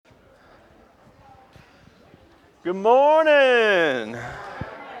Good morning.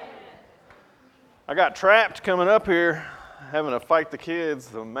 I got trapped coming up here, having to fight the kids,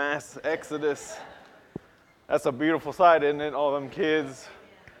 the mass exodus. That's a beautiful sight, isn't it? All them kids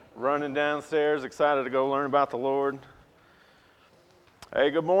running downstairs, excited to go learn about the Lord.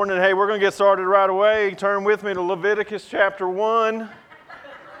 Hey, good morning. Hey, we're going to get started right away. Turn with me to Leviticus chapter 1.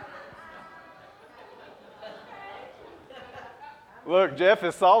 Look, Jeff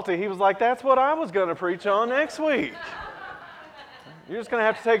is salty. He was like, that's what I was going to preach on next week. You're just going to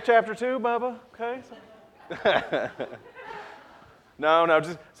have to take chapter 2, Bubba, okay? No,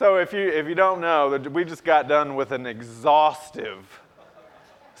 just so if you don't know, we just got done with an exhaustive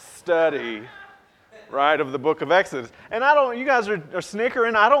study, right, of the book of Exodus. And you guys are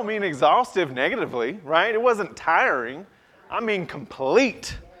snickering. I don't mean exhaustive negatively, right? It wasn't tiring. I mean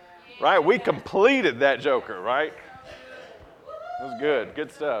complete, right? We completed that joker, right? It was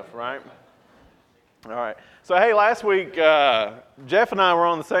good stuff, right? All right. So hey, last week Jeff and I were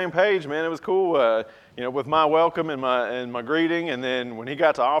on the same page, man. It was cool, with my welcome and my greeting, and then when he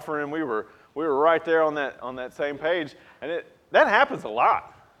got to offering, we were right there on that same page, and that happens a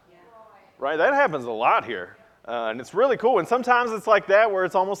lot, right? That happens a lot here, and it's really cool. And sometimes it's like that, where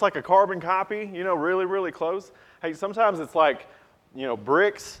it's almost like a carbon copy, really, really close. Hey, sometimes it's like,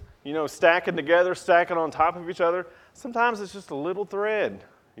 bricks, stacking together, stacking on top of each other. Sometimes it's just a little thread,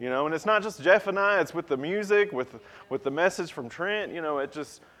 and it's not just Jeff and I, it's with the music, with the message from Trent, it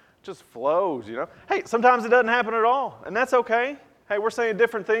just flows, Hey, sometimes it doesn't happen at all, and that's okay. Hey, we're saying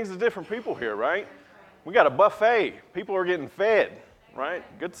different things to different people here, right? We got a buffet. People are getting fed, right?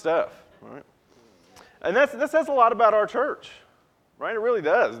 Good stuff, right? And that says a lot about our church, right? It really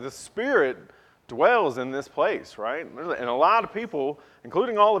does. The Spirit dwells in this place, right? And a lot of people,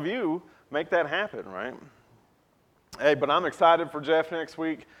 including all of you, make that happen, right? Hey, but I'm excited for Jeff next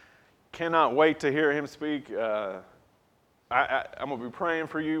week. Cannot wait to hear him speak. I'm going to be praying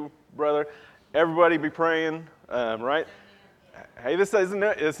for you, brother. Everybody be praying, right? Hey, this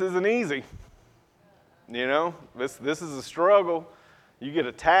isn't easy. This is a struggle. You get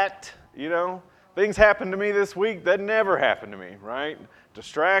attacked, Things happen to me this week that never happened to me, right?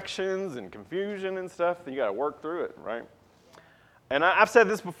 Distractions and confusion and stuff. You got to work through it, right? And I've said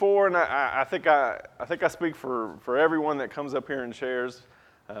this before, and I think I speak for everyone that comes up here and shares,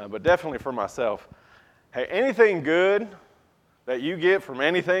 but definitely for myself. Hey, anything good that you get from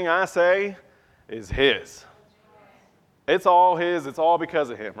anything I say is His. It's all His. It's all because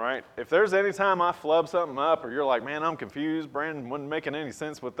of Him, right? If there's any time I flub something up, or you're like, man, I'm confused, Brandon wasn't making any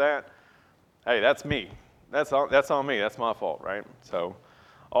sense with that, hey, that's me. That's on me. That's my fault, right? So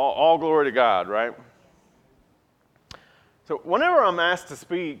all glory to God, right? So whenever I'm asked to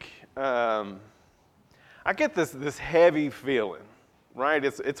speak, I get this heavy feeling, right?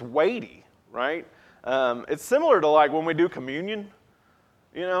 It's weighty, right? It's similar to like when we do communion,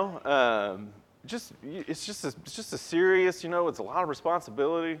 it's just a serious, it's a lot of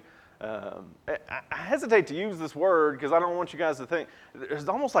responsibility. I hesitate to use this word because I don't want you guys to think there's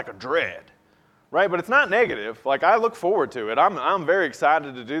almost like a dread, right? But it's not negative. Like, I look forward to it. I'm very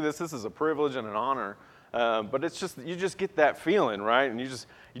excited to do this. This is a privilege and an honor. But it's just, you just get that feeling, right? And you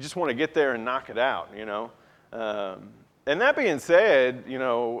just want to get there and knock it out, And that being said,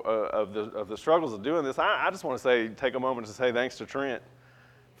 of the struggles of doing this, I just want to take a moment to say thanks to Trent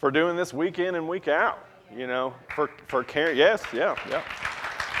for doing this week in and week out, for caring. Yes, yeah.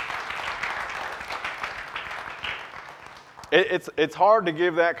 It's hard to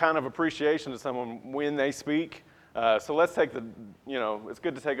give that kind of appreciation to someone when they speak. So let's take it's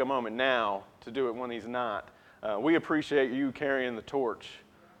good to take a moment now to do it when he's not. We appreciate you carrying the torch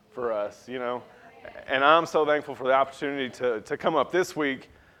for us, And I'm so thankful for the opportunity to come up this week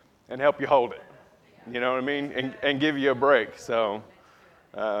and help you hold it. You know what I mean? And give you a break. So,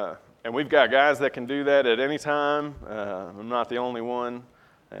 and we've got guys that can do that at any time. I'm not the only one.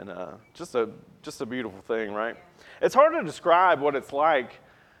 And just a beautiful thing, right? It's hard to describe what it's like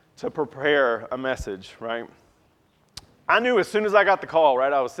to prepare a message, right? I knew as soon as I got the call,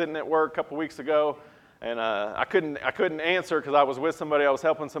 right? I was sitting at work a couple weeks ago, and I couldn't answer because I was with somebody, I was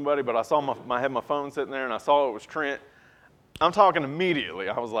helping somebody, but I saw I had my phone sitting there, and I saw it was Trent. I'm talking immediately.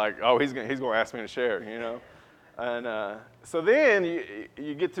 I was like, oh, he's gonna ask me to share, And so then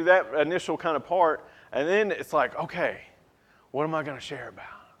you get through that initial kind of part, and then it's like, okay, what am I gonna share about,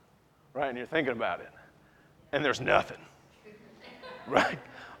 right? And you're thinking about it, and there's nothing, right?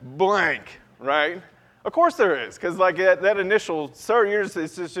 Blank, right? Of course there is, because like that initial, sir,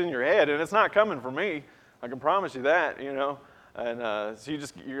 it's just in your head, and it's not coming from me. I can promise you that, And so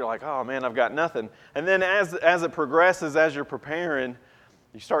you're like, oh man, I've got nothing. And then as it progresses, as you're preparing,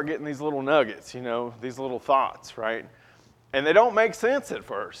 you start getting these little nuggets, these little thoughts, right? And they don't make sense at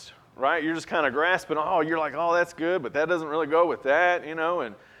first, right? You're just kind of grasping, you're like, that's good, but that doesn't really go with that,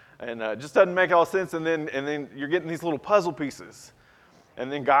 and it just doesn't make all sense. And then you're getting these little puzzle pieces. And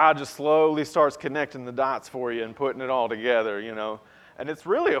then God just slowly starts connecting the dots for you and putting it all together, And it's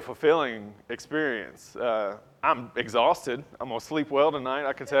really a fulfilling experience. I'm exhausted. I'm going to sleep well tonight,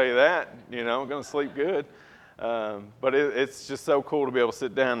 I can tell you that. I'm going to sleep good. But it's just so cool to be able to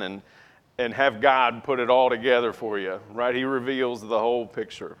sit down and have God put it all together for you, right? He reveals the whole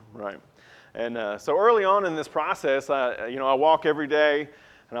picture, right? And so early on in this process, I walk every day.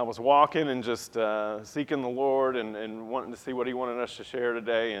 And I was walking and just seeking the Lord and wanting to see what He wanted us to share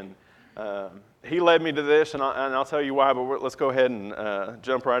today. And He led me to this, and I'll tell you why, but let's go ahead and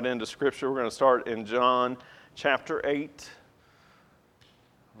jump right into Scripture. We're going to start in John chapter 8.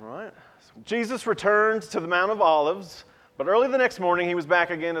 All right. So Jesus returned to the Mount of Olives, but early the next morning He was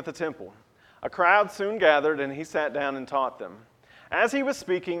back again at the temple. A crowd soon gathered, and He sat down and taught them. As He was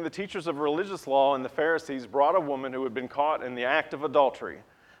speaking, the teachers of religious law and the Pharisees brought a woman who had been caught in the act of adultery.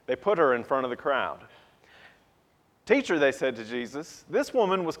 They put her in front of the crowd. "Teacher," they said to Jesus, "this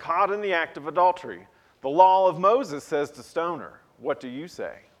woman was caught in the act of adultery. The law of Moses says to stone her. What do you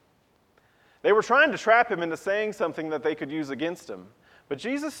say?" They were trying to trap Him into saying something that they could use against Him. But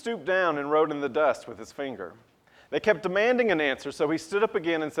Jesus stooped down and wrote in the dust with His finger. They kept demanding an answer, so He stood up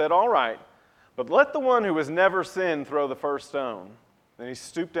again and said, "All right, but let the one who has never sinned throw the first stone." Then He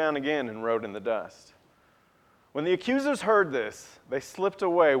stooped down again and wrote in the dust. When the accusers heard this, they slipped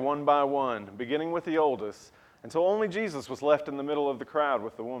away one by one, beginning with the oldest, until only Jesus was left in the middle of the crowd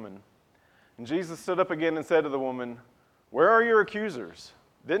with the woman. And Jesus stood up again and said to the woman, "Where are your accusers?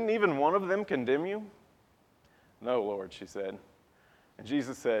 Didn't even one of them condemn you?" "No, Lord," she said. And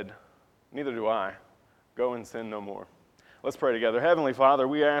Jesus said, "Neither do I. Go and sin no more." Let's pray together. Heavenly Father,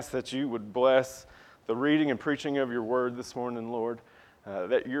 we ask that You would bless the reading and preaching of Your word this morning, Lord.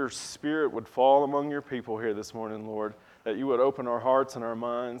 That Your Spirit would fall among Your people here this morning, Lord. That You would open our hearts and our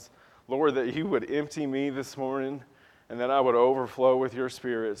minds. Lord, that You would empty me this morning and that I would overflow with Your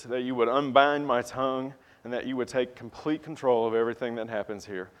Spirit. That You would unbind my tongue and that You would take complete control of everything that happens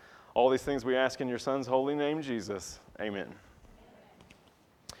here. All these things we ask in Your Son's holy name, Jesus. Amen.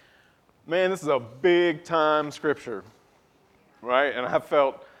 Man, this is a big time scripture, right? And I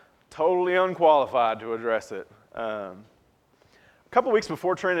felt totally unqualified to address it. A couple weeks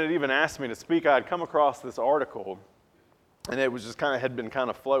before Trent had even asked me to speak, I had come across this article, and it was just had been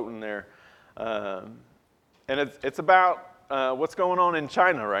floating there. And it's about what's going on in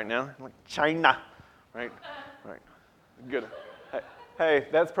China right now. Like China, right? Right. Good. Hey,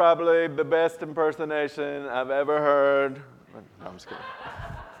 that's probably the best impersonation I've ever heard. No, I'm just kidding.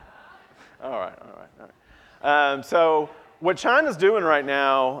 All right. So what China's doing right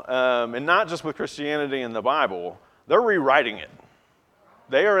now, and not just with Christianity and the Bible, they're rewriting it.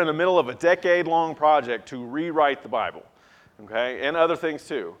 They are in the middle of a decade-long project to rewrite the Bible, okay, and other things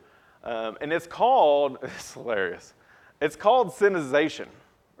too. And it's hilarious. It's called Sinization,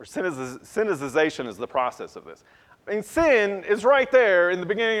 or Sinicization is the process of this. I mean, sin is right there in the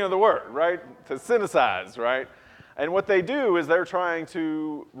beginning of the word, right? To sinicize, right? And what they do is they're trying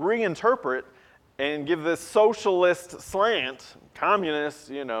to reinterpret and give this socialist slant, communist,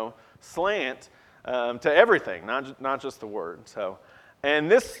 slant to everything, not just the word. So.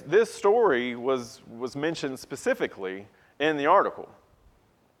 And this story was mentioned specifically in the article.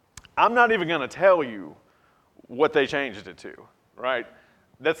 I'm not even going to tell you what they changed it to, right?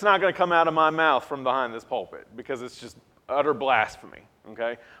 That's not going to come out of my mouth from behind this pulpit because it's just utter blasphemy,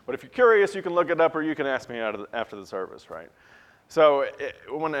 okay? But if you're curious, you can look it up or you can ask me after the service, right? So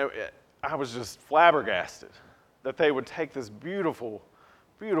I was just flabbergasted that they would take this beautiful,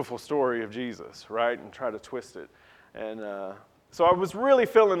 beautiful story of Jesus, right, and try to twist it. And so I was really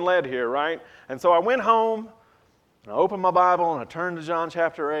feeling led here, right? And so I went home, and I opened my Bible, and I turned to John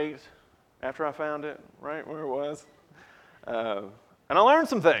chapter 8 after I found it, right where it was. And I learned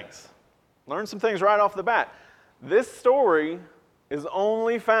some things. Learned some things right off the bat. This story is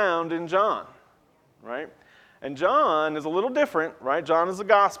only found in John, right? And John is a little different, right? John is a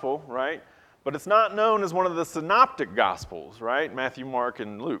gospel, right? But it's not known as one of the synoptic gospels, right? Matthew, Mark,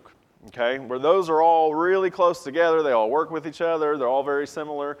 and Luke. Okay, where those are all really close together, they all work with each other, they're all very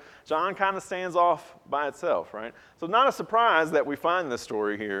similar. John kind of stands off by itself, right? So not a surprise that we find this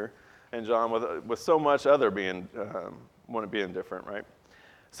story here in John with so much other being different, right?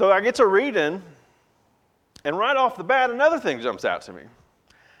 So I get to reading, and right off the bat, another thing jumps out to me.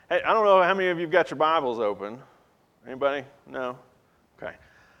 Hey, I don't know how many of you have got your Bibles open. Anybody? No? Okay.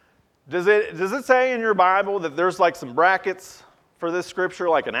 Does it say in your Bible that there's like some brackets for this scripture,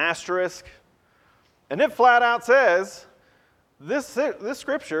 like an asterisk. And it flat out says, this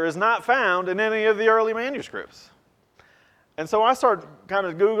scripture is not found in any of the early manuscripts. And so I started kind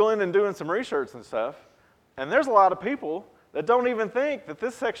of Googling and doing some research and stuff. And there's a lot of people that don't even think that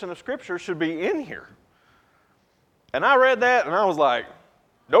this section of scripture should be in here. And I read that and I was like,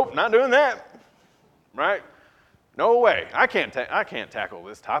 nope, not doing that, right? No way. I can't tackle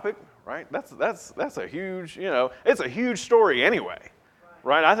this topic, right? That's a huge, it's a huge story anyway,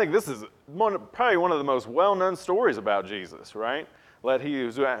 right? I think this is probably one of the most well-known stories about Jesus, right? Let he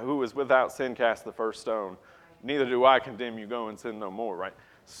who is without sin cast the first stone. Neither do I condemn you, go and sin no more, right?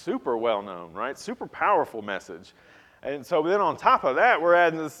 Super well-known, right? Super powerful message. And so then on top of that, we're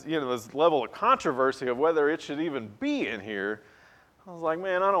adding this, this level of controversy of whether it should even be in here. I was like,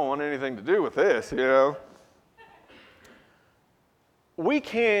 man, I don't want anything to do with this, We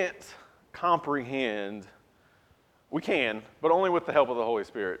can't comprehend, we can, but only with the help of the Holy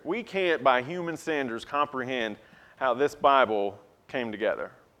Spirit. We can't, by human standards, comprehend how this Bible came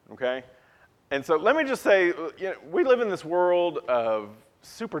together, okay? And so let me just say, we live in this world of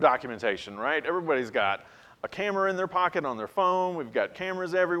super documentation, right? Everybody's got a camera in their pocket on their phone. We've got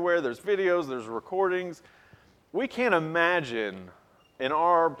cameras everywhere. There's videos, there's recordings. We can't imagine in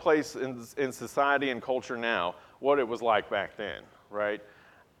our place in society and culture now what it was like back then, right?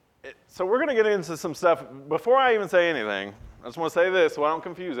 So we're going to get into some stuff. Before I even say anything, I just want to say this so I don't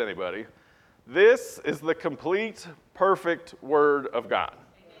confuse anybody. This is the complete, perfect Word of God.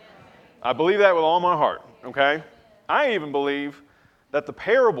 I believe that with all my heart, okay? I even believe that the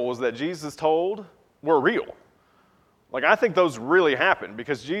parables that Jesus told were real. Like, I think those really happened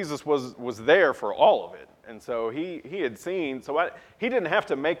because Jesus was there for all of it. And so he had seen, he didn't have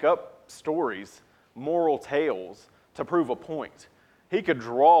to make up stories, moral tales to prove a point. He could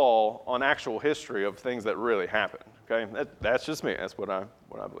draw on actual history of things that really happened, okay? That's just me. That's what I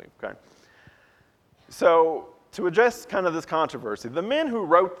believe, okay? So to address kind of this controversy, the men who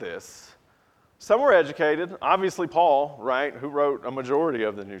wrote this, some were educated. Obviously Paul, right, who wrote a majority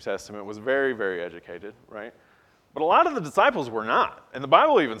of the New Testament, was very, very educated, right? But a lot of the disciples were not. And the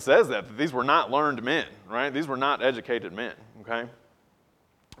Bible even says that these were not learned men, right? These were not educated men, okay?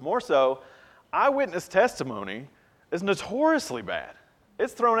 More so, eyewitness testimony is notoriously bad.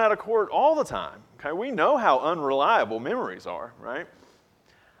 It's thrown out of court all the time, okay? We know how unreliable memories are, right?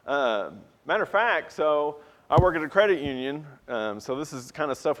 Matter of fact, so I work at a credit union, so this is kind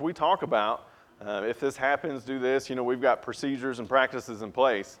of stuff we talk about. If this happens, do this. We've got procedures and practices in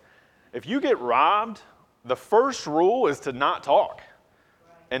place. If you get robbed, the first rule is to not talk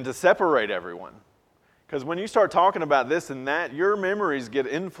and to separate everyone. Because when you start talking about this and that, your memories get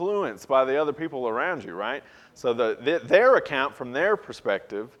influenced by the other people around you, right? So their account from their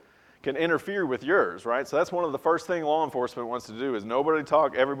perspective can interfere with yours, right? So that's one of the first things law enforcement wants to do is nobody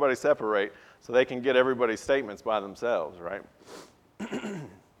talk, everybody separate, so they can get everybody's statements by themselves, right?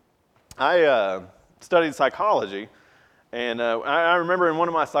 I studied psychology, and I remember in one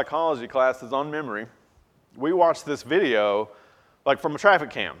of my psychology classes on memory, we watched this video, like from a traffic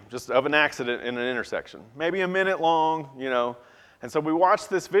cam, just of an accident in an intersection, maybe a minute long, And so we watched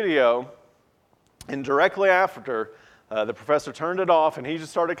this video, and directly after, the professor turned it off, and he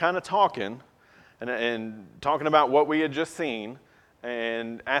just started kind of talking, and talking about what we had just seen,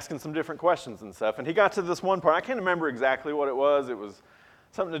 and asking some different questions and stuff. And he got to this one part. I can't remember exactly what it was. It was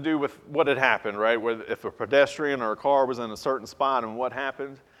something to do with what had happened, right? Where if a pedestrian or a car was in a certain spot and what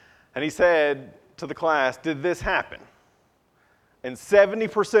happened. And he said to the class, did this happen? And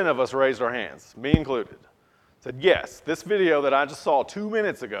 70% of us raised our hands, me included. Said, yes, this video that I just saw 2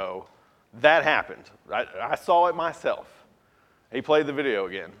 minutes ago, that happened. I saw it myself. He played the video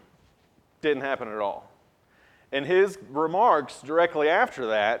again. Didn't happen at all. In his remarks directly after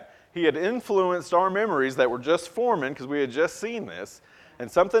that, he had influenced our memories that were just forming because we had just seen this.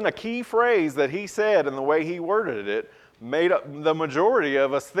 And a key phrase that he said and the way he worded it made the majority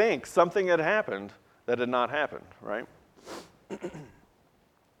of us think something had happened that had not happened, right?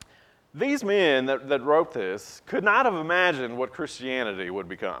 These men that wrote this could not have imagined what Christianity would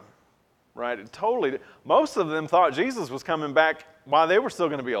become, right? Most of them thought Jesus was coming back while they were still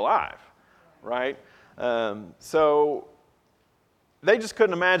going to be alive, right? So they just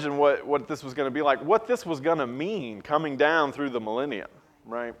couldn't imagine what this was going to be like, what this was going to mean coming down through the millennium,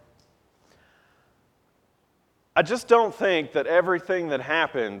 right? I just don't think that everything that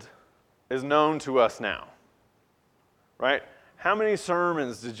happened is known to us now, right? How many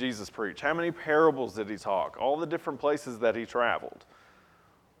sermons did Jesus preach? How many parables did he talk? All the different places that he traveled.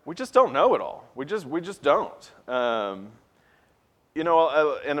 We just don't know it all. We just don't. And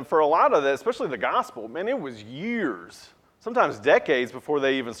for a lot of that, especially the gospel, man, it was years sometimes decades before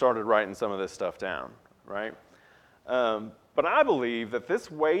they even started writing some of this stuff down, right? But I believe that this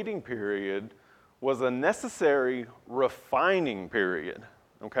waiting period was a necessary refining period,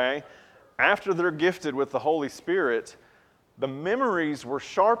 okay? After they're gifted with the Holy Spirit, the memories were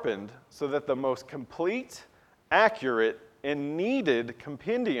sharpened so that the most complete, accurate, and needed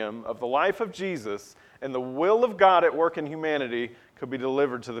compendium of the life of Jesus and the will of God at work in humanity could be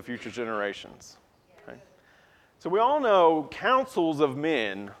delivered to the future generations. Okay? So we all know councils of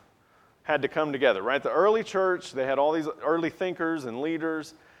men had to come together, right? The early church, they had all these early thinkers and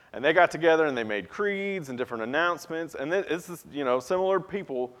leaders, and they got together and they made creeds and different announcements, and this is, similar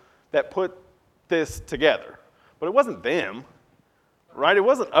people that put this together. But it wasn't them, right? It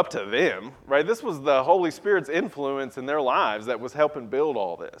wasn't up to them, right? This was the Holy Spirit's influence in their lives that was helping build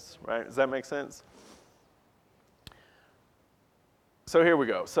all this, right? Does that make sense? So here we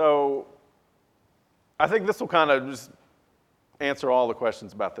go. So I think this will kind of just answer all the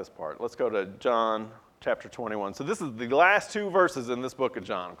questions about this part. Let's go to John chapter 21. So this is the last two verses in this book of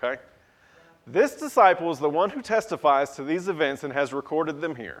John, okay? This disciple is the one who testifies to these events and has recorded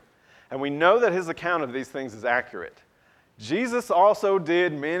them here. And we know that his account of these things is accurate. Jesus also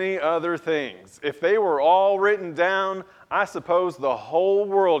did many other things. If they were all written down, I suppose the whole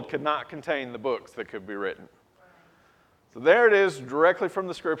world could not contain the books that could be written. So there it is, directly from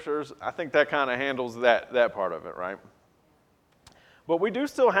the scriptures. I think that kind of handles that part of it, right? But we do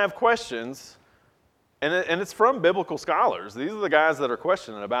still have questions, and it's from biblical scholars. These are the guys that are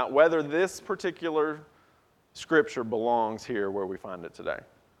questioning about whether this particular scripture belongs here where we find it today.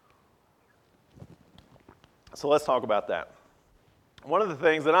 So let's talk about that. One of the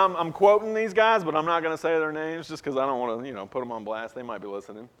things that I'm quoting these guys, but I'm not going to say their names just because I don't want to, put them on blast. They might be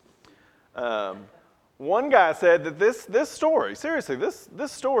listening. One guy said that this story, seriously,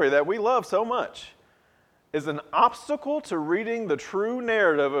 this story that we love so much, is an obstacle to reading the true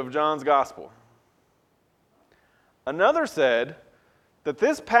narrative of John's gospel. Another said that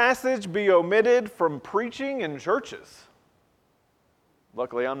this passage be omitted from preaching in churches.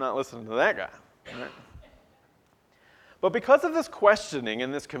 Luckily, I'm not listening to that guy. Right? But because of this questioning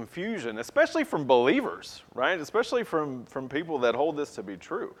and this confusion, especially from believers, right? Especially from people that hold this to be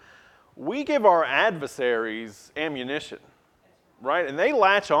true, we give our adversaries ammunition, right? And they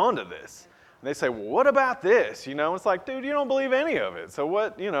latch onto this. And they say, well, what about this? It's like, dude, you don't believe any of it. So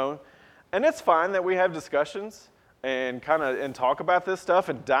what, and it's fine that we have discussions and and talk about this stuff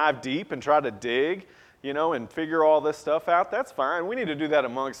and dive deep and try to dig, and figure all this stuff out. That's fine. We need to do that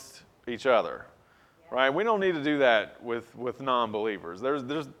amongst each other, right? We don't need to do that with non-believers.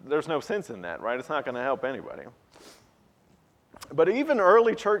 There's no sense in that, right? It's not going to help anybody. But even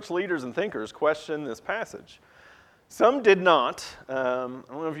early church leaders and thinkers question this passage. Some did not. I don't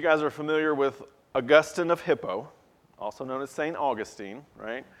know if you guys are familiar with Augustine of Hippo, also known as St. Augustine,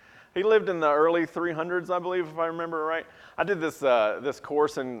 right? He lived in the early 300s, I believe, if I remember right. I did this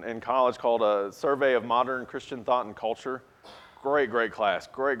course in college called a Survey of Modern Christian Thought and Culture. Great class,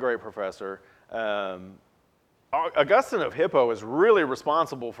 great professor. Augustine of Hippo is really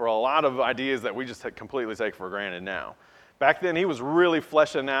responsible for a lot of ideas that we just completely take for granted now. Back then, he was really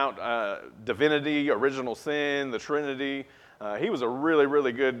fleshing out divinity, original sin, the Trinity. He was a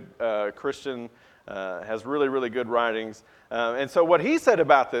really good Christian, has really good writings. And so what he said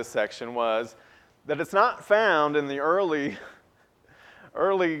about this section was that it's not found in the early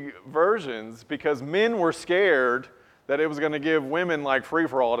versions because men were scared that it was going to give women like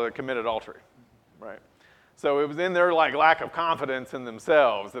free-for-all to commit adultery, right? So it was in their lack of confidence in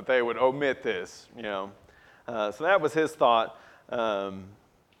themselves that they would omit this, So that was his thought.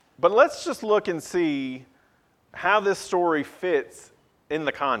 But let's just look and see how this story fits in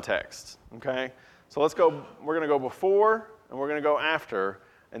the context, okay? So let's go, we're going to go before and we're going to go after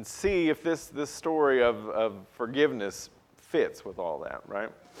and see if this story of forgiveness fits with all that, right?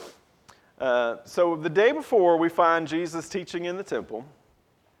 So the day before, we find Jesus teaching in the temple,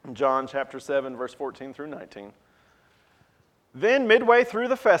 John chapter 7, verse 14 through 19. Then midway through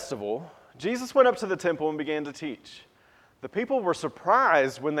the festival, Jesus went up to the temple and began to teach. The people were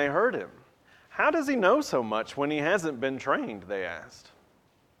surprised when they heard him. How does he know so much when he hasn't been trained, they asked.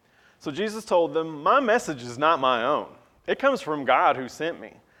 So Jesus told them, my message is not my own. It comes from God who sent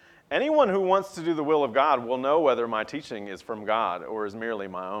me. Anyone who wants to do the will of God will know whether my teaching is from God or is merely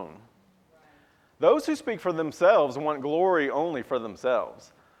my own. Those who speak for themselves want glory only for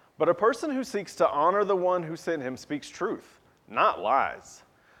themselves. But a person who seeks to honor the one who sent him speaks truth, not lies.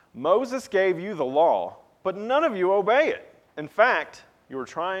 Moses gave you the law, but none of you obey it. In fact, you are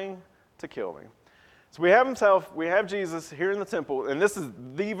trying to kill me. So we have Jesus here in the temple, and this is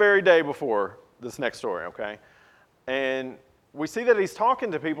the very day before this next story, okay? And we see that he's talking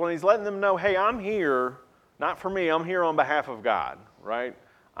to people and he's letting them know, hey, I'm here, not for me, I'm here on behalf of God, right?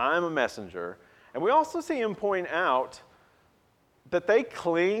 I'm a messenger. And we also see him point out that they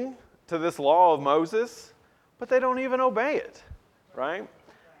cling to this law of Moses, but they don't even obey it, right? And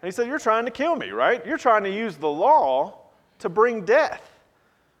he said, you're trying to kill me, right? You're trying to use the law to bring death,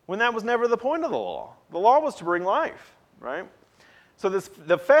 when that was never the point of the law. The law was to bring life, right? So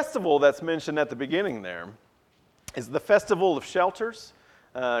the festival that's mentioned at the beginning there is the Festival of Shelters.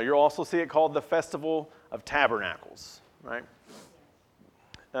 You'll also see it called the Festival of Tabernacles, right?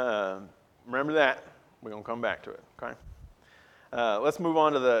 Remember that. We're going to come back to it, okay? Let's move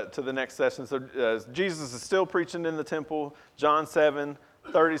on to the next session. So Jesus is still preaching in the temple, John 7,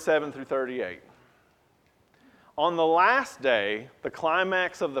 37 through 38. On the last day, the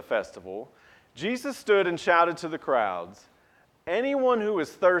climax of the festival, Jesus stood and shouted to the crowds, anyone who is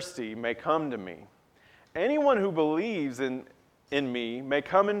thirsty may come to me. Anyone who believes in me may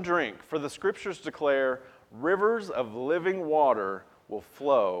come and drink, for the scriptures declare rivers of living water will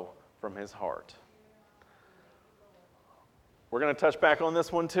flow from his heart. We're going to touch back on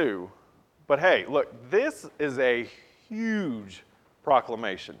this one too. But hey, look, this is a huge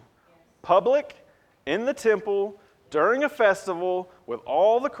proclamation. Public, in the temple, during a festival, with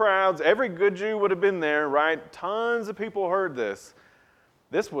all the crowds. Every good Jew would have been there, right? Tons of people heard this.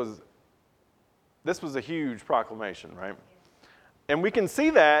 This was a huge proclamation, right? And we can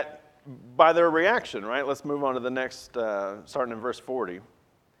see that by their reaction, right? Let's move on to the next, starting in verse 40.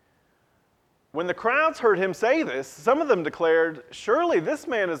 When the crowds heard him say this, some of them declared, surely this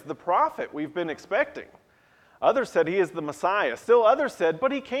man is the prophet we've been expecting. Others said he is the Messiah. Still others said,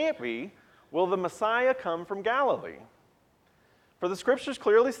 but he can't be. Will the Messiah come from Galilee? For the scriptures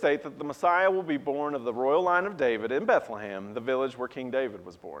clearly state that the Messiah will be born of the royal line of David in Bethlehem, the village where King David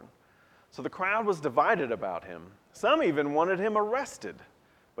was born. So the crowd was divided about him. Some even wanted him arrested,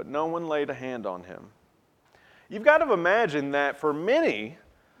 but no one laid a hand on him. You've got to imagine that for many,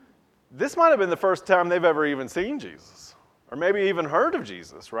 this might have been the first time they've ever even seen Jesus, or maybe even heard of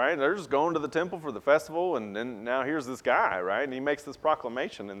Jesus, right? They're just going to the temple for the festival, and then now here's this guy, right? And he makes this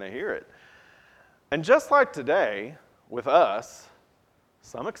proclamation, and they hear it. And just like today, with us,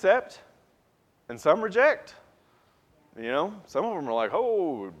 some accept, and some reject. You know, some of them are like,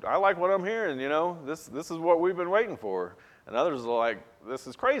 oh, I like what I'm hearing, you know, this is what we've been waiting for. And others are like, this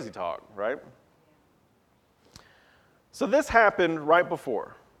is crazy talk, right? So this happened right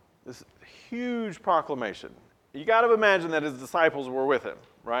before. This huge proclamation. You got to imagine that his disciples were with him,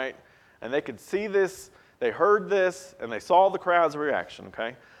 right? And they could see this, they heard this, and they saw the crowd's reaction,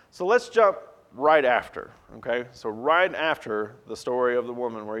 okay? So let's jump right after, okay? So right after the story of the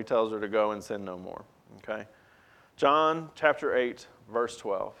woman where he tells her to go and sin no more, okay? John chapter 8, verse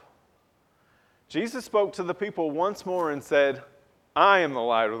 12. Jesus spoke to the people once more and said, I am the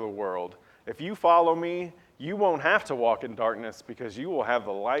light of the world. If you follow me, you won't have to walk in darkness because you will have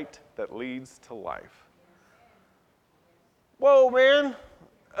the light that leads to life. Whoa, man.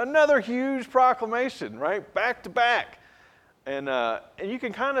 Another huge proclamation, right? Back to back. And you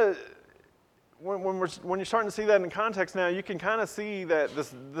can kind of, when you're starting to see that in context now, you can kind of see that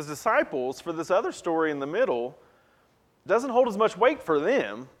the disciples, for this other story in the middle, doesn't hold as much weight for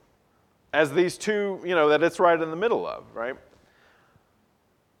them as these two, you know, that it's right in the middle of, right?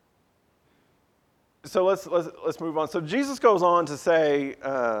 So let's move on. So Jesus goes on to say,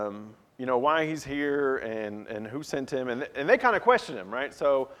 you know, why he's here and who sent him, and they kind of question him, right?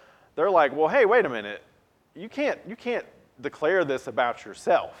 So they're like, well, hey, wait a minute, you can't declare this about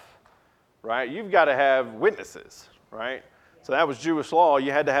yourself, right? You've got to have witnesses, right? So that was Jewish law.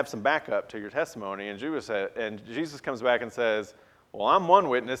 You had to have some backup to your testimony, and Jesus comes back and says, well, I'm one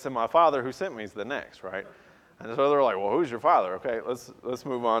witness, and my Father who sent me is the next, right? And so they're like, well, who's your father? Okay, let's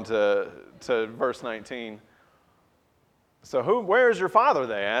move on to verse 19. So where is your father,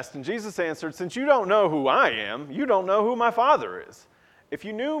 they asked. And Jesus answered, since you don't know who I am, you don't know who my Father is. If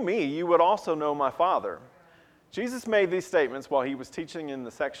you knew me, you would also know my Father. Jesus made these statements while he was teaching in the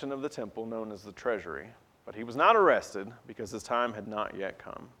section of the temple known as the treasury. But he was not arrested because his time had not yet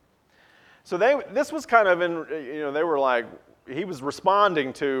come. So this was kind of they were like, he was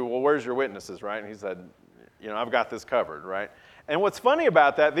responding to, well, where's your witnesses, right? And he said, I've got this covered, right? And what's funny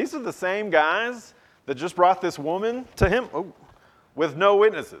about that, these are the same guys that just brought this woman to him with no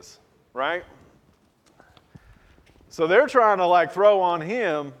witnesses, right? So they're trying to throw on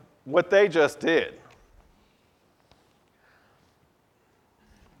him what they just did.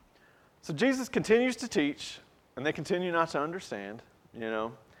 So Jesus continues to teach, and they continue not to understand,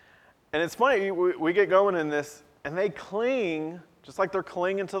 And it's funny, we get going in this, and they cling, just like they're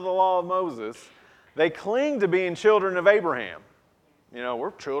clinging to the law of Moses, They cling to being children of Abraham.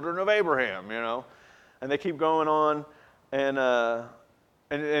 We're children of Abraham, And they keep going on.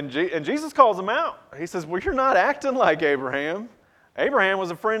 And Jesus calls them out. He says, well, you're not acting like Abraham. Abraham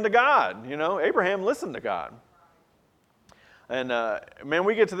was a friend of God. Abraham listened to God. And man,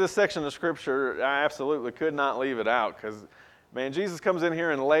 we get to this section of Scripture, I absolutely could not leave it out because, man, Jesus comes in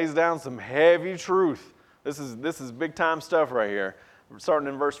here and lays down some heavy truth. This is big time stuff right here. Starting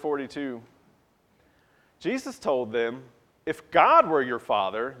in verse 42. Jesus told them, if God were your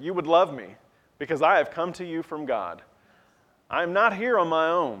Father, you would love me, because I have come to you from God. I am not here on my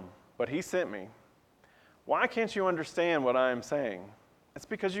own, but He sent me. Why can't you understand what I am saying? It's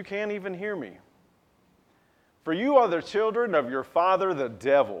because you can't even hear me. For you are the children of your father, the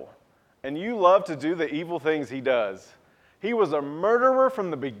devil, and you love to do the evil things he does. He was a murderer from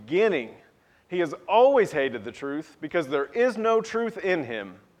the beginning. He has always hated the truth because there is no truth in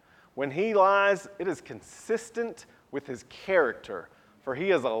him. When he lies, it is consistent with his character, for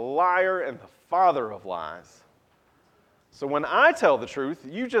he is a liar and the father of lies. So when I tell the truth,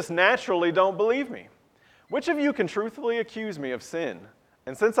 you just naturally don't believe me. Which of you can truthfully accuse me of sin?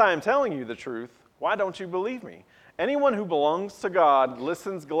 And since I am telling you the truth, why don't you believe me? Anyone who belongs to God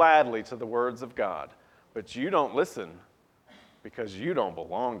listens gladly to the words of God, but you don't listen because you don't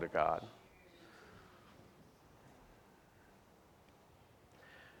belong to God.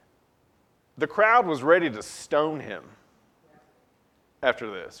 The crowd was ready to stone him after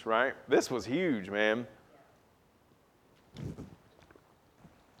this, right? This was huge, man.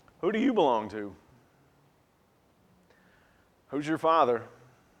 Who do you belong to? Who's your father?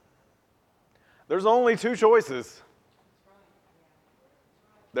 There's only two choices.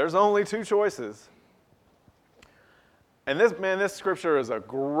 There's only two choices. And this scripture is a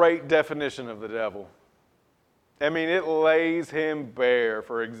great definition of the devil. I mean, it lays him bare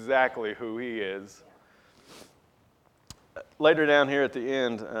for exactly who he is. Later down here at the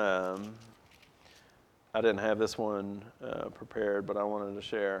end, I didn't have this one prepared, but I wanted to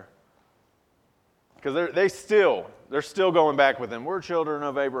share. Because they're still going back with him. We're children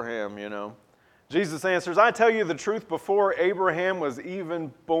of Abraham, Jesus answers, I tell you the truth, before Abraham was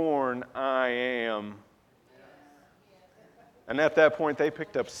even born, I am. And at that point, they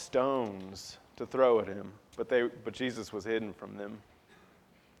picked up stones to throw at him, but Jesus was hidden from them.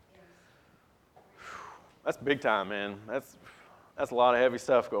 That's big time, man. That's a lot of heavy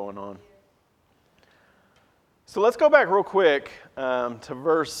stuff going on. So let's go back real quick to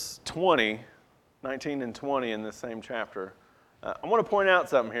verse 20, 19 and 20 in this same chapter. I want to point out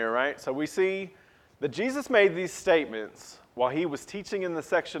something here, right? So we see that Jesus made these statements while he was teaching in the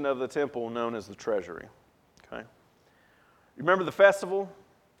section of the temple known as the treasury. Okay? You remember the festival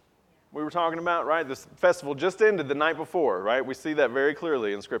we were talking about, right? This festival just ended the night before, right? We see that very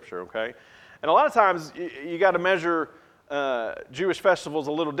clearly in Scripture, okay? And a lot of times you got to measure Jewish festivals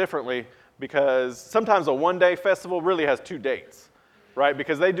a little differently because sometimes a one-day festival really has 2 dates, right?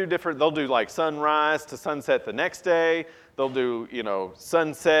 Because they'll do like sunrise to sunset the next day. They'll do,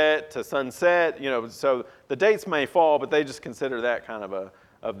 sunset to sunset, so the dates may fall, but they just consider that kind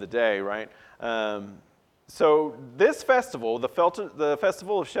of the day, right? So this festival, the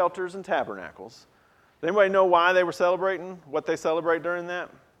Festival of Shelters and Tabernacles, does anybody know why they were celebrating, what they celebrate during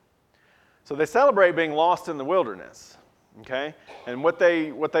that? So they celebrate being lost in the wilderness, okay? And what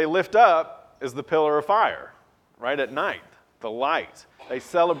they lift up is the pillar of fire, right, at night, the light. They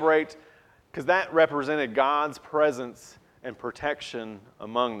celebrate because that represented God's presence and protection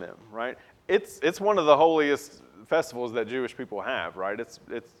among them, right? It's one of the holiest festivals that Jewish people have, right? It's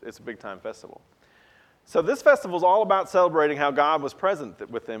a big time festival. So this festival is all about celebrating how God was present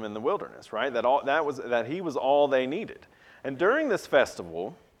with them in the wilderness, right? That He was all they needed. And during this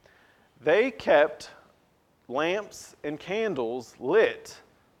festival, they kept lamps and candles lit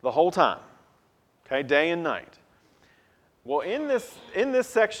the whole time, okay, day and night. Well, in this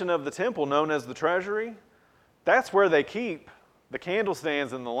section of the temple known as the treasury, that's where they keep the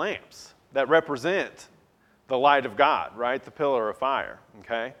candlestands and the lamps that represent the light of God, right? The pillar of fire,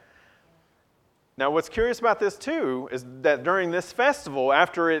 okay? Now, what's curious about this, too, is that during this festival,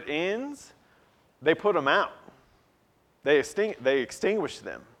 after it ends, they put them out. They extinguish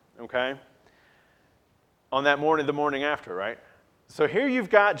them, okay? On that morning, the morning after, right? So here you've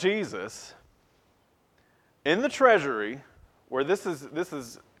got Jesus in the treasury, where this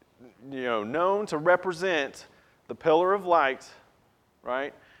is known to represent the pillar of light,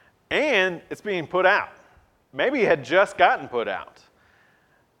 right? And it's being put out. Maybe it had just gotten put out.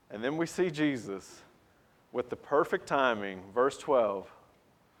 And then we see Jesus with the perfect timing, verse 12.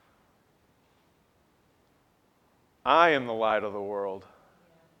 I am the light of the world.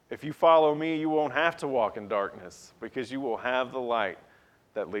 If you follow me, you won't have to walk in darkness because you will have the light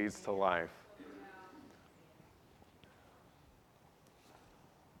that leads to life.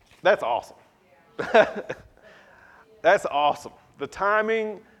 That's awesome. That's awesome. The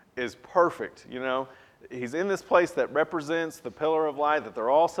timing is perfect, you know. He's in this place that represents the pillar of light that they're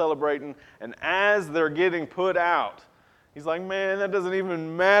all celebrating, and as they're getting put out, he's like, man, that doesn't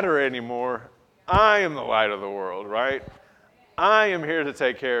even matter anymore. I am the light of the world, right? I am here to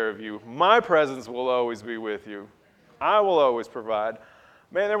take care of you. My presence will always be with you. I will always provide.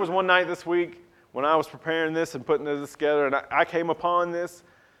 Man, there was one night this week when I was preparing this and putting this together, and I came upon this.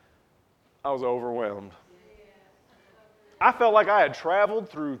 I was overwhelmed. I felt like I had traveled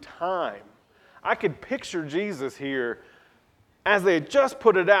through time. I could picture Jesus here. As they had just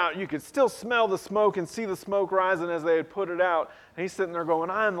put it out, you could still smell the smoke and see the smoke rising as they had put it out. And he's sitting there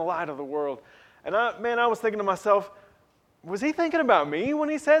going, I am the light of the world. And I was thinking to myself, was he thinking about me when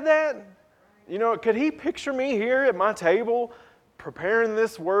he said that? You know, could he picture me here at my table preparing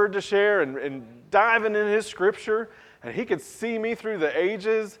this word to share and diving in his scripture? And he could see me through the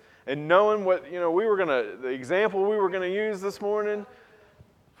ages and knowing what, you know, the example we were going to use this morning.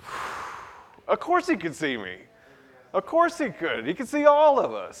 Of course he could see me. Of course he could. He could see all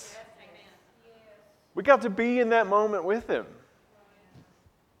of us. We got to be in that moment with him.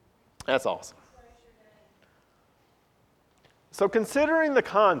 That's awesome. So considering the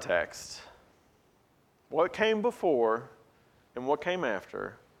context, what came before and what came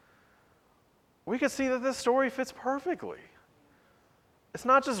after, we could see that this story fits perfectly. It's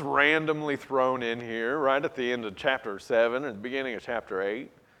not just randomly thrown in here right at the end of chapter 7 or the beginning of chapter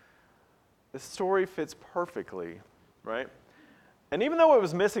 8. This story fits perfectly, right? And even though it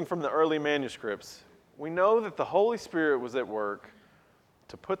was missing from the early manuscripts, we know that the Holy Spirit was at work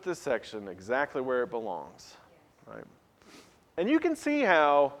to put this section exactly where it belongs, right? And you can see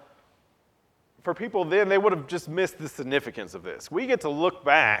how, for people then, they would have just missed the significance of this. We get to look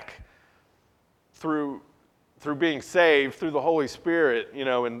back through being saved, through the Holy Spirit, you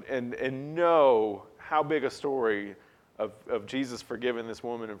know, and know how big a story of Jesus forgiving this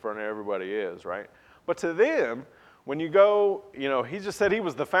woman in front of everybody is, right? But to them, when you go, you know, he just said he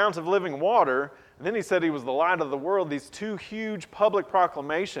was the fount of living water, and then he said he was the light of the world, these two huge public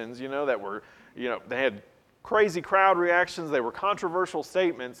proclamations, you know, that were, you know, they had crazy crowd reactions, they were controversial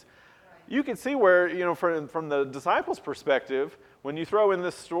statements. You can see where, you know, from the disciples' perspective, when you throw in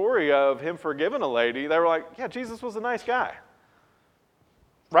this story of him forgiving a lady, they were like, yeah, Jesus was a nice guy.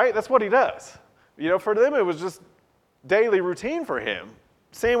 Right? That's what he does. You know, for them it was just daily routine for him.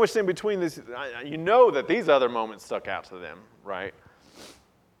 Sandwiched in between this, you know that these other moments stuck out to them, right?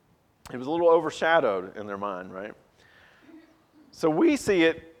 It was a little overshadowed in their mind, right? So we see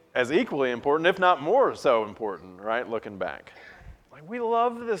it as equally important, if not more so important, right, looking back. Like, we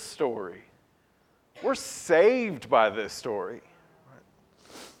love this story. We're saved by this story.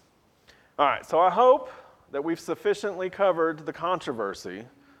 All right, so I hope that we've sufficiently covered the controversy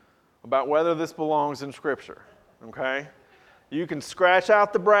about whether this belongs in Scripture, okay? You can scratch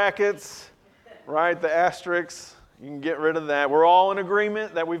out the brackets, right, the asterisks. You can get rid of that. We're all in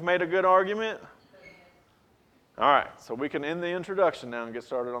agreement that we've made a good argument? All right, so we can end the introduction now and get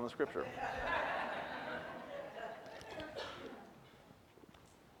started on the Scripture.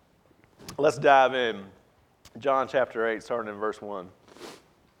 Let's dive in. John chapter 8, starting in verse 1.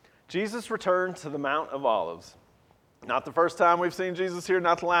 Jesus returned to the Mount of Olives. Not the first time we've seen Jesus here,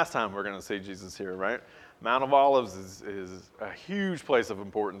 not the last time we're going to see Jesus here, right? Mount of Olives is a huge place of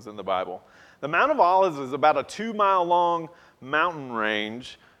importance in the Bible. The Mount of Olives is about a 2-mile long mountain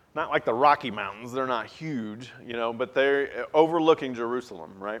range, not like the Rocky Mountains. They're not huge, you know, but they're overlooking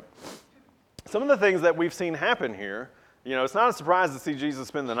Jerusalem, right? Some of the things that we've seen happen here, you know, it's not a surprise to see Jesus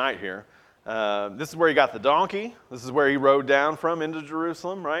spend the night here. This is where he got the donkey. This is where he rode down from into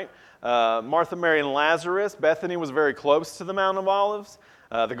Jerusalem, right? Martha, Mary, and Lazarus. Bethany was very close to the Mount of Olives.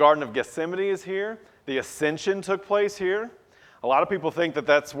 The Garden of Gethsemane is here. The Ascension took place here. A lot of people think that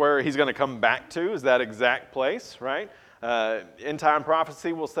that's where he's going to come back to, is that exact place, right? End-time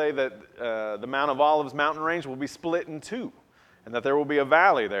prophecy will say that the Mount of Olives mountain range will be split in two, and that there will be a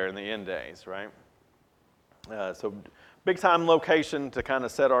valley there in the end days, right? So big-time location to kind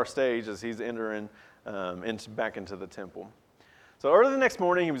of set our stage as he's entering back into the temple. So early the next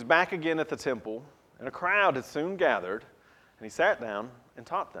morning, he was back again at the temple, and a crowd had soon gathered, and he sat down and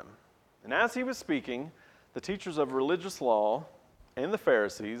taught them. And as he was speaking, the teachers of religious law and the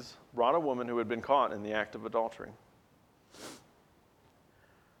Pharisees brought a woman who had been caught in the act of adultery.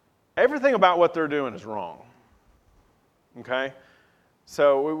 Everything about what they're doing is wrong, okay?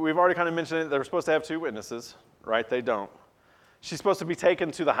 So we've already kind of mentioned it. They're supposed to have 2 witnesses, right? They don't. She's supposed to be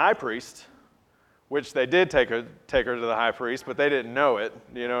taken to the high priest, which they did take her to the high priest, but they didn't know it.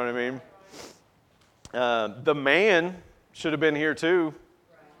 You know what I mean? The man should have been here too.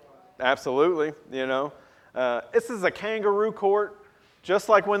 Absolutely, you know. This is a kangaroo court, just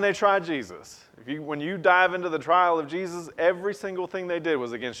like when they tried Jesus. When you dive into the trial of Jesus, every single thing they did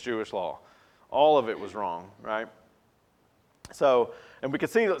was against Jewish law. All of it was wrong, right? So, and we can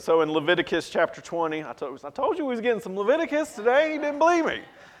see, so in Leviticus chapter 20, I told you we was getting some Leviticus today. You didn't believe me.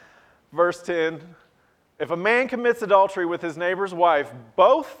 Verse 10, if a man commits adultery with his neighbor's wife,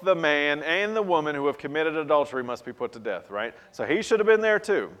 both the man and the woman who have committed adultery must be put to death, right? So he should have been there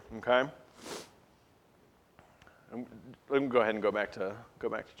too, okay? And let me go ahead and go back to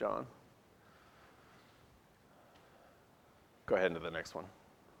John. Go ahead into the next one.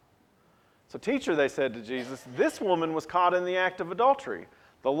 So, teacher, they said to Jesus, this woman was caught in the act of adultery.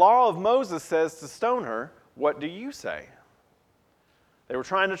 The law of Moses says to stone her. What do you say? They were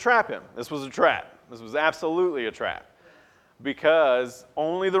trying to trap him. This was a trap. This was absolutely a trap. Because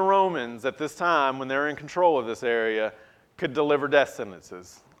only the Romans at this time, when they're in control of this area, could deliver death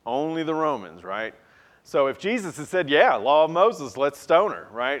sentences. Only the Romans, right? So if Jesus had said, yeah, law of Moses, let's stone her,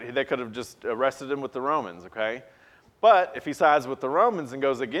 right? They could have just arrested him with the Romans, okay? But if he sides with the Romans and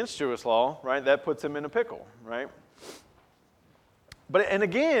goes against Jewish law, right, that puts him in a pickle, right? And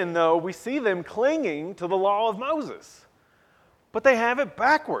again, though, we see them clinging to the law of Moses. But they have it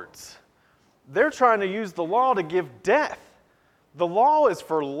backwards. They're trying to use the law to give death. The law is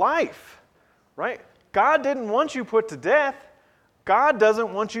for life, right? God didn't want you put to death. God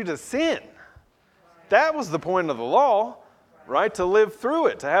doesn't want you to sin. That was the point of the law, right? To live through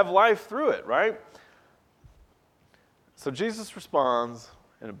it, to have life through it, right? So Jesus responds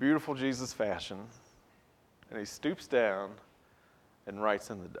in a beautiful Jesus fashion, and he stoops down and writes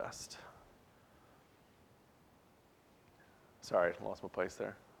in the dust. Sorry, lost my place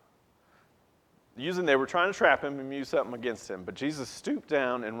there. They were trying to trap him and use something against him, but Jesus stooped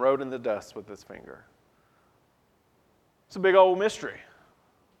down and wrote in the dust with his finger. It's a big old mystery.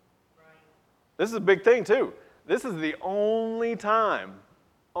 This is a big thing too. This is the only time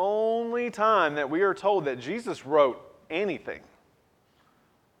that we are told that Jesus wrote anything.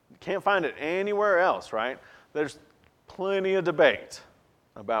 You can't find it anywhere else, right? There's plenty of debate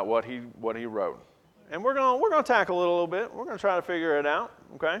about what he wrote. And we're gonna tackle it a little bit. We're gonna try to figure it out,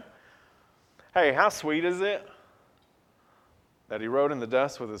 okay? Hey, how sweet is it that he wrote in the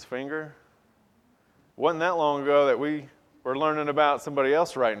dust with his finger? Wasn't that long ago that we were learning about somebody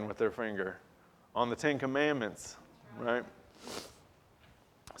else writing with their finger on the Ten Commandments, right?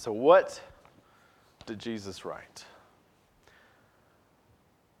 So what did Jesus write?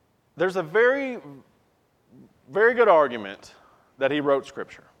 There's a very, very good argument that he wrote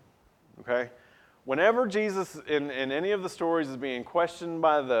Scripture, okay? Whenever Jesus, in any of the stories, is being questioned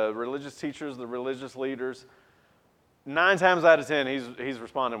by the religious teachers, the religious leaders, 9 times out of 10, he's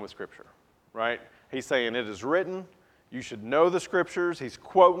responding with Scripture, right? He's saying, it is written, you should know the Scriptures. He's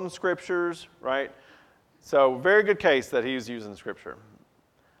quoting Scriptures, right? So, very good case that he's using Scripture.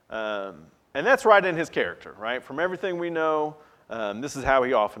 And that's right in his character, right? From everything we know, this is how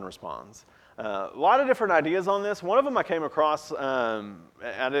he often responds. A lot of different ideas on this. One of them I came across,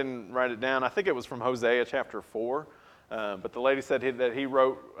 I didn't write it down. I think it was from Hosea chapter 4. But the lady said that he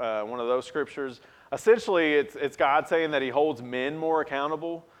wrote one of those scriptures. Essentially, it's God saying that he holds men more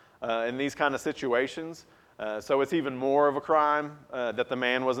accountable in these kind of situations. So it's even more of a crime that the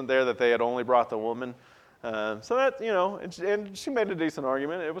man wasn't there, that they had only brought the woman. So that, and she made a decent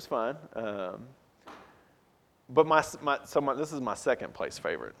argument. It was fine. But this is my second place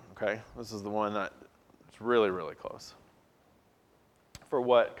favorite, okay? This is the one that's really, really close for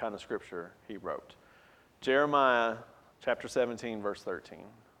what kind of scripture he wrote. Jeremiah chapter 17, verse 13.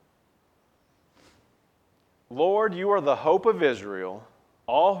 Lord, you are the hope of Israel.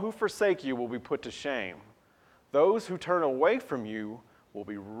 All who forsake you will be put to shame. Those who turn away from you will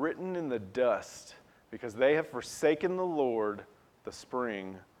be written in the dust because they have forsaken the Lord, the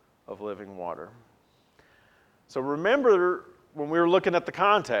spring of living water. So remember when we were looking at the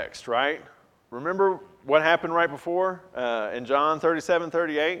context, right? Remember what happened right before in John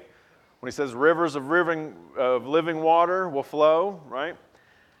 37:38 when he says rivers of living water will flow, right?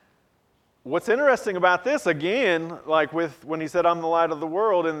 What's interesting about this, again, like when he said, I'm the light of the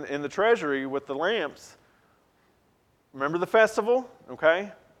world in the treasury with the lamps, remember the festival,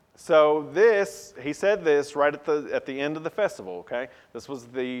 okay? So he said this right at the end of the festival, okay? This was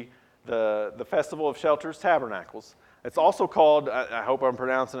the Festival of Shelters, Tabernacles. It's also called, I hope I'm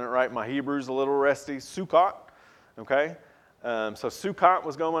pronouncing it right, my Hebrew's a little rusty, Sukkot, okay? So Sukkot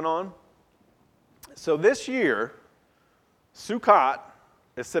was going on. So this year, Sukkot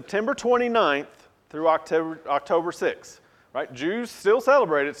is September 29th through October 6th, right? Jews still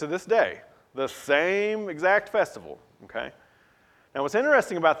celebrate it to this day, the same exact festival, okay? Now, what's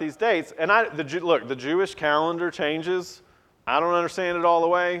interesting about these dates, and look, the Jewish calendar changes. I don't understand it all the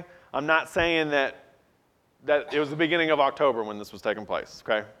way. I'm not saying that it was the beginning of October when this was taking place,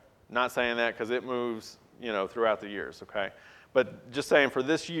 okay? Not saying that because it moves, throughout the years, okay? But just saying for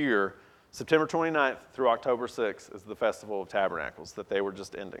this year, September 29th through October 6th is the Festival of Tabernacles that they were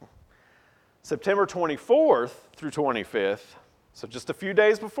just ending. September 24th through 25th, so just a few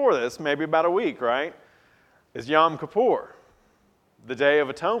days before this, maybe about a week, right, is Yom Kippur, the Day of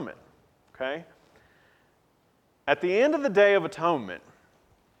Atonement, okay? At the end of the Day of Atonement,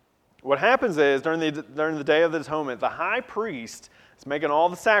 what happens is during the Day of the Atonement, the high priest is making all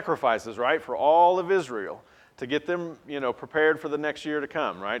the sacrifices, right, for all of Israel to get them, prepared for the next year to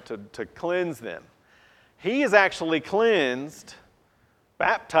come, right, to cleanse them. He is actually cleansed,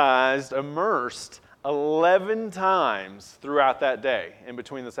 baptized, immersed 11 times throughout that day in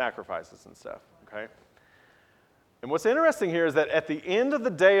between the sacrifices and stuff, okay? And what's interesting here is that at the end of the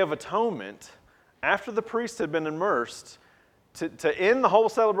Day of Atonement, after the priest had been immersed, to end the whole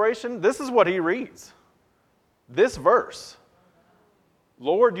celebration, this is what he reads. This verse.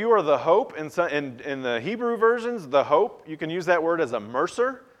 Lord, you are the hope. In the Hebrew versions, the hope, you can use that word as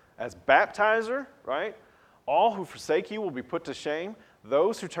immerser, as baptizer, right? All who forsake you will be put to shame.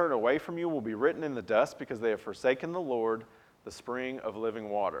 Those who turn away from you will be written in the dust because they have forsaken the Lord, the spring of living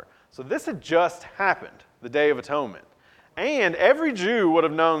water. So this had just happened, the Day of Atonement. And every Jew would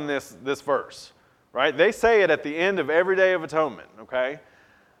have known this verse, right? They say it at the end of every Day of Atonement, okay?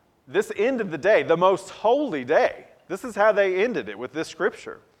 This ended the day, the most holy day. This is how they ended it with this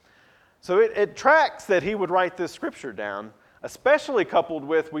scripture. So it tracks that he would write this scripture down, especially coupled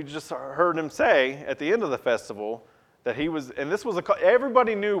with, we just heard him say at the end of the festival, that he was, and this was,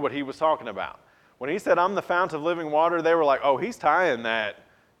 everybody knew what he was talking about. When he said, I'm the fount of living water, they were like, oh, he's tying that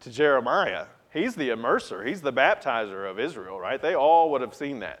to Jeremiah. He's the immerser. He's the baptizer of Israel, right? They all would have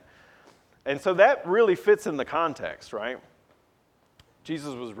seen that. And so that really fits in the context, right?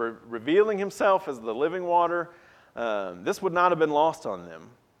 Jesus was revealing himself as the living water. This would not have been lost on them.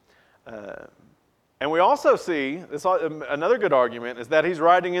 And we also see, another good argument is that he's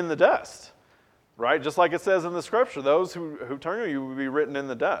writing in the dust, right? Just like it says in the scripture, those who turn to you will be written in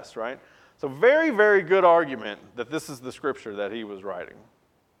the dust, right? So very, very good argument that this is the scripture that he was writing.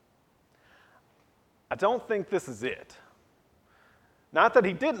 I don't think this is it. Not that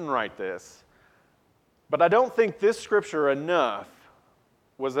he didn't write this, but I don't think this scripture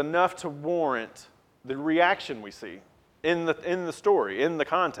was enough to warrant the reaction we see in the story, in the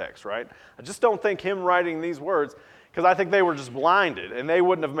context, right? I just don't think him writing these words, because I think they were just blinded, and they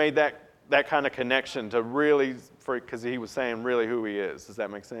wouldn't have made that kind of connection to really, because he was saying really who he is. Does that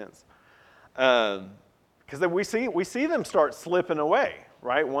make sense? Because then we see them start slipping away,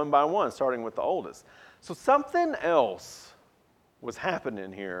 right, one by one, starting with the oldest. So something else was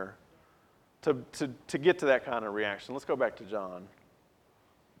happening here to get to that kind of reaction. Let's go back to John.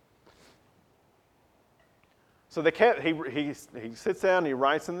 So he sits down, he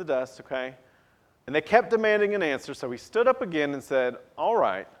writes in the dust, okay? And they kept demanding an answer, so he stood up again and said, all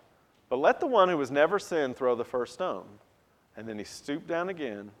right, but let the one who has never sinned throw the first stone. And then he stooped down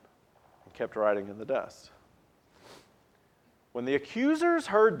again and kept writing in the dust. When the accusers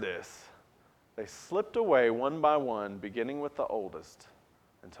heard this, they slipped away one by one, beginning with the oldest,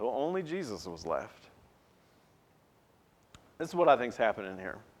 until only Jesus was left. This is what I think is happening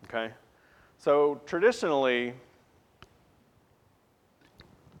here, okay? So traditionally,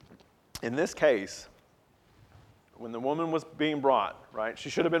 in this case, when the woman was being brought, right,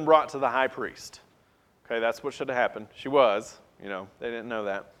 she should have been brought to the high priest. Okay, that's what should have happened. She was, they didn't know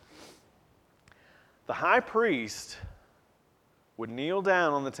that. The high priest would kneel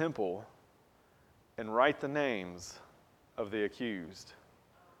down on the temple and write the names of the accused.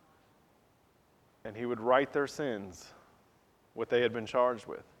 And he would write their sins, what they had been charged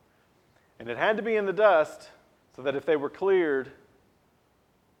with. And it had to be in the dust so that if they were cleared,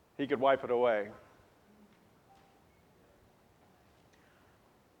 he could wipe it away.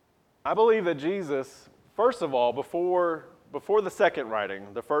 I believe that Jesus, first of all, before the second writing,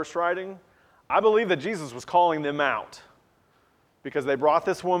 the first writing, I believe that Jesus was calling them out because they brought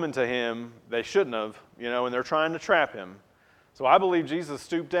this woman to him. They shouldn't have, and they're trying to trap him. So I believe Jesus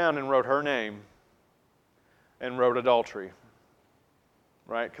stooped down and wrote her name and wrote adultery.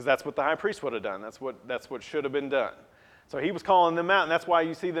 Right? Because that's what the high priest would have done. That's what should have been done. So he was calling them out, and that's why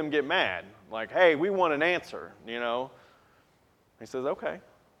you see them get mad. Like, hey, we want an answer, He says, okay,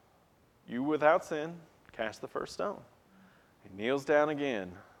 you without sin, cast the first stone. He kneels down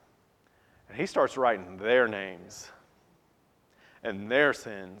again, and he starts writing their names and their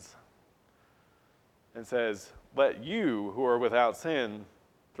sins and says, let you who are without sin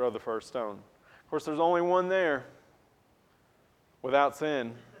throw the first stone. Of course, there's only one there without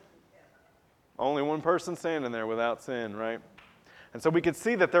sin. Only one person standing there without sin, right? And so we could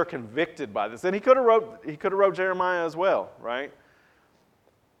see that they're convicted by this. And he could have wrote Jeremiah as well, right?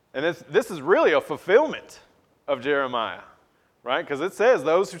 And this is really a fulfillment of Jeremiah, right? Because it says,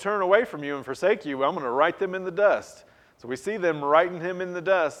 those who turn away from you and forsake you, I'm going to write them in the dust. So we see them writing him in the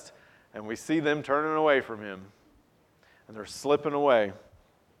dust, and we see them turning away from him. And they're slipping away.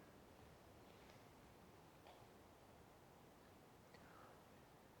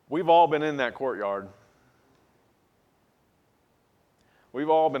 We've all been in that courtyard. We've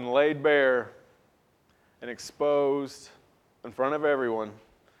all been laid bare and exposed in front of everyone.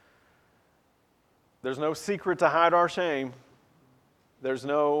 There's no secret to hide our shame.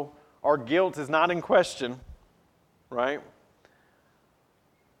 Our guilt is not in question, right?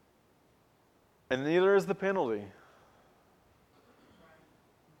 And neither is the penalty.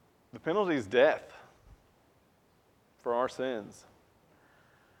 The penalty is death for our sins.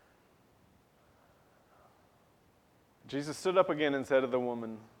 Jesus stood up again and said to the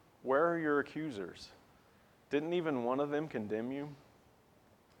woman, where are your accusers? Didn't even one of them condemn you?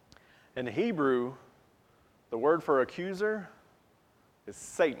 In Hebrew, the word for accuser is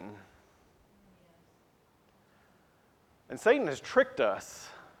Satan. And Satan has tricked us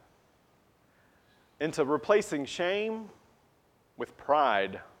into replacing shame with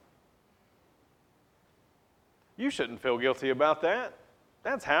pride. You shouldn't feel guilty about that.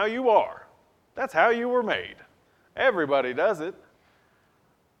 That's how you are. That's how you were made. Everybody does it.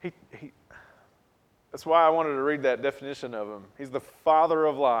 That's why I wanted to read that definition of him. He's the father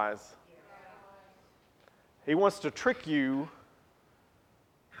of lies. He wants to trick you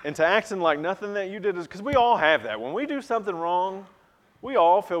into acting like nothing that you did is, because we all have that. When we do something wrong, we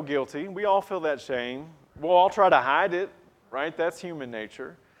all feel guilty. We all feel that shame. We'll all try to hide it, right? That's human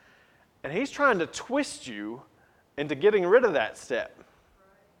nature. And he's trying to twist you into getting rid of that step.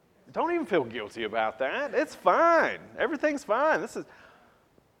 Don't even feel guilty about that. It's fine. Everything's fine.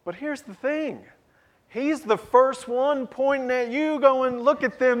 But here's the thing. He's the first one pointing at you going, look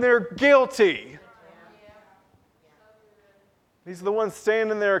at them, they're guilty. He's the one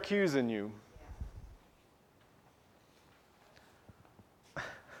standing there accusing you.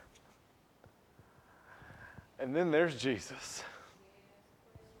 And then there's Jesus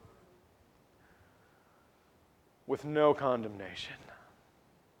with no condemnation.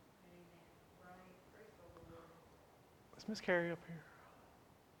 Is Miss Carrie up here?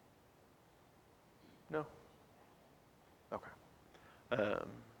 No? Okay. Okay.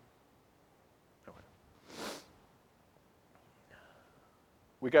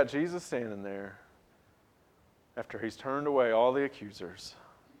 We got Jesus standing there after he's turned away all the accusers,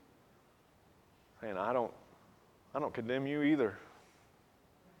 saying, I don't condemn you either.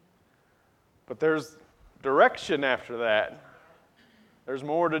 But there's direction after that. There's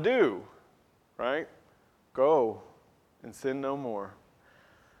more to do, right? Go and sin no more.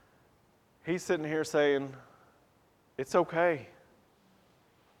 He's sitting here saying, it's okay.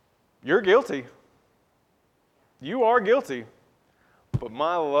 You're guilty. You are guilty. But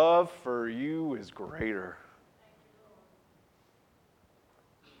my love for you is greater.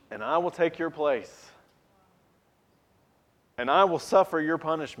 And I will take your place. And I will suffer your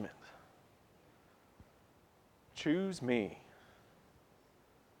punishment. Choose me.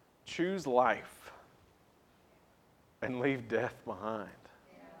 Choose life. And leave death behind.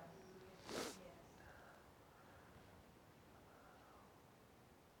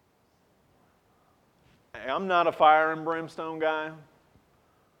 I'm not a fire and brimstone guy.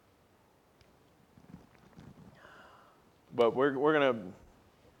 But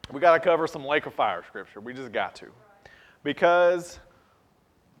we got to cover some lake of fire scripture. We just got to. Because,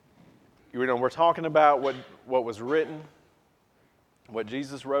 we're talking about what was written, what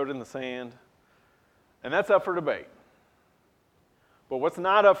Jesus wrote in the sand, and that's up for debate. But what's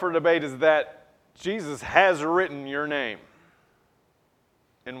not up for debate is that Jesus has written your name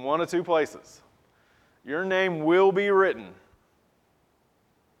in one of two places. Your name will be written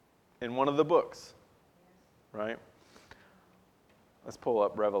in one of the books, right? Let's pull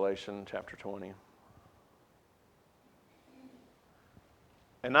up Revelation chapter 20.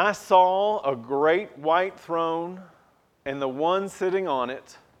 And I saw a great white throne and the one sitting on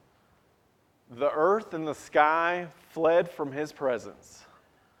it. The earth and the sky fled from his presence,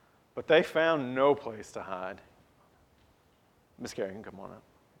 but they found no place to hide. Miss Carrie, you can come on up.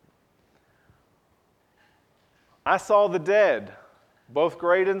 I saw the dead, both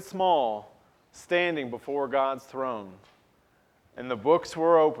great and small, standing before God's throne. And the books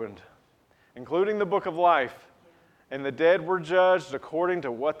were opened, including the book of life, and the dead were judged according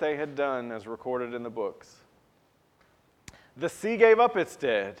to what they had done as recorded in the books. The sea gave up its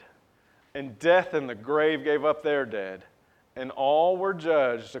dead, and death and the grave gave up their dead, and all were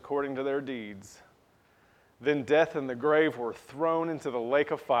judged according to their deeds. Then death and the grave were thrown into the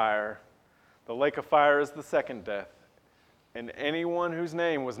lake of fire. The lake of fire is the second death, and anyone whose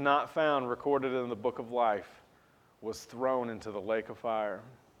name was not found recorded in the book of life was thrown into the lake of fire.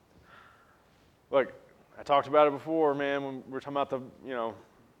 Look, I talked about it before, man, when we were talking about the,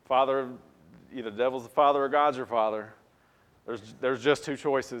 father, either the devil's the father or God's your father. There's just two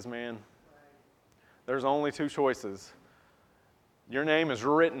choices, man. There's only two choices. Your name is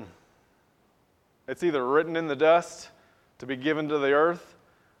written. It's either written in the dust to be given to the earth,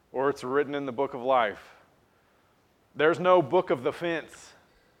 or it's written in the book of life. There's no book of the fence.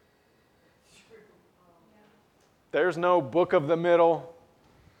 There's no book of the middle.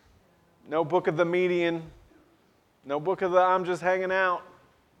 No book of the median. No book of the I'm just hanging out,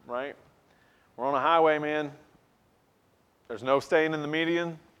 right? We're on a highway, man. There's no staying in the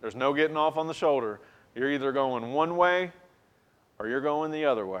median. There's no getting off on the shoulder. You're either going one way or you're going the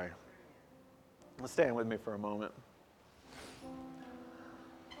other way. Let's stand with me for a moment.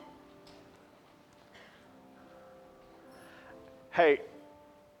 Hey,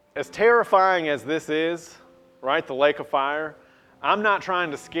 as terrifying as this is, right, the lake of fire, I'm not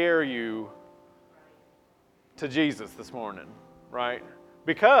trying to scare you to Jesus this morning, right?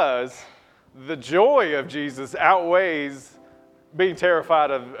 Because the joy of Jesus outweighs being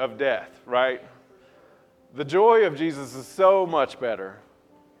terrified of death, right? The joy of Jesus is so much better.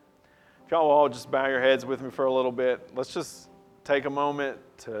 If y'all will all just bow your heads with me for a little bit, let's just take a moment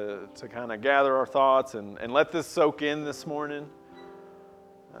to kind of gather our thoughts and let this soak in this morning.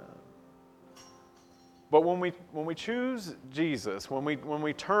 But when we choose Jesus, when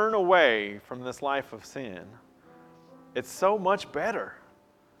we turn away from this life of sin, it's so much better.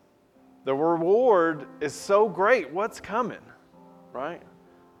 The reward is so great. What's coming, right?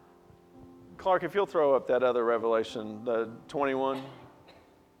 Clark, if you'll throw up that other Revelation, the 21.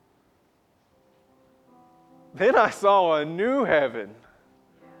 Then I saw a new heaven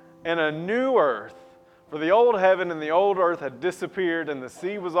and a new earth, for the old heaven and the old earth had disappeared, and the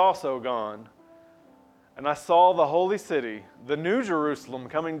sea was also gone. And I saw the holy city, the new Jerusalem,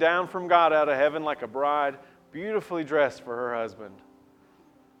 coming down from God out of heaven like a bride, beautifully dressed for her husband.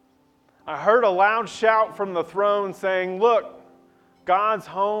 I heard a loud shout from the throne saying, "Look, God's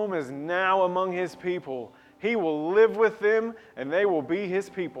home is now among His people. He will live with them, and they will be His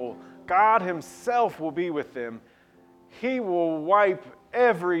people. God Himself will be with them. He will wipe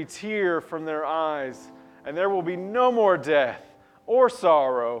every tear from their eyes, and there will be no more death, or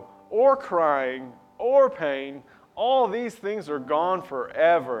sorrow, or crying, or pain. All these things are gone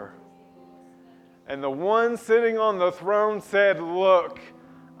forever." And the one sitting on the throne said, "Look,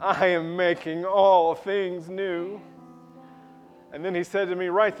 I am making all things new." And then He said to me,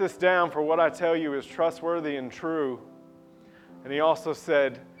 "Write this down, for what I tell you is trustworthy and true." And He also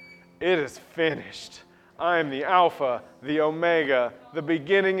said, "It is finished. I am the Alpha, the Omega, the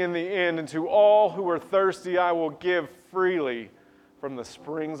beginning and the end, and to all who are thirsty I will give freely from the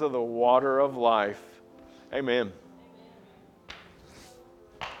springs of the water of life." Amen.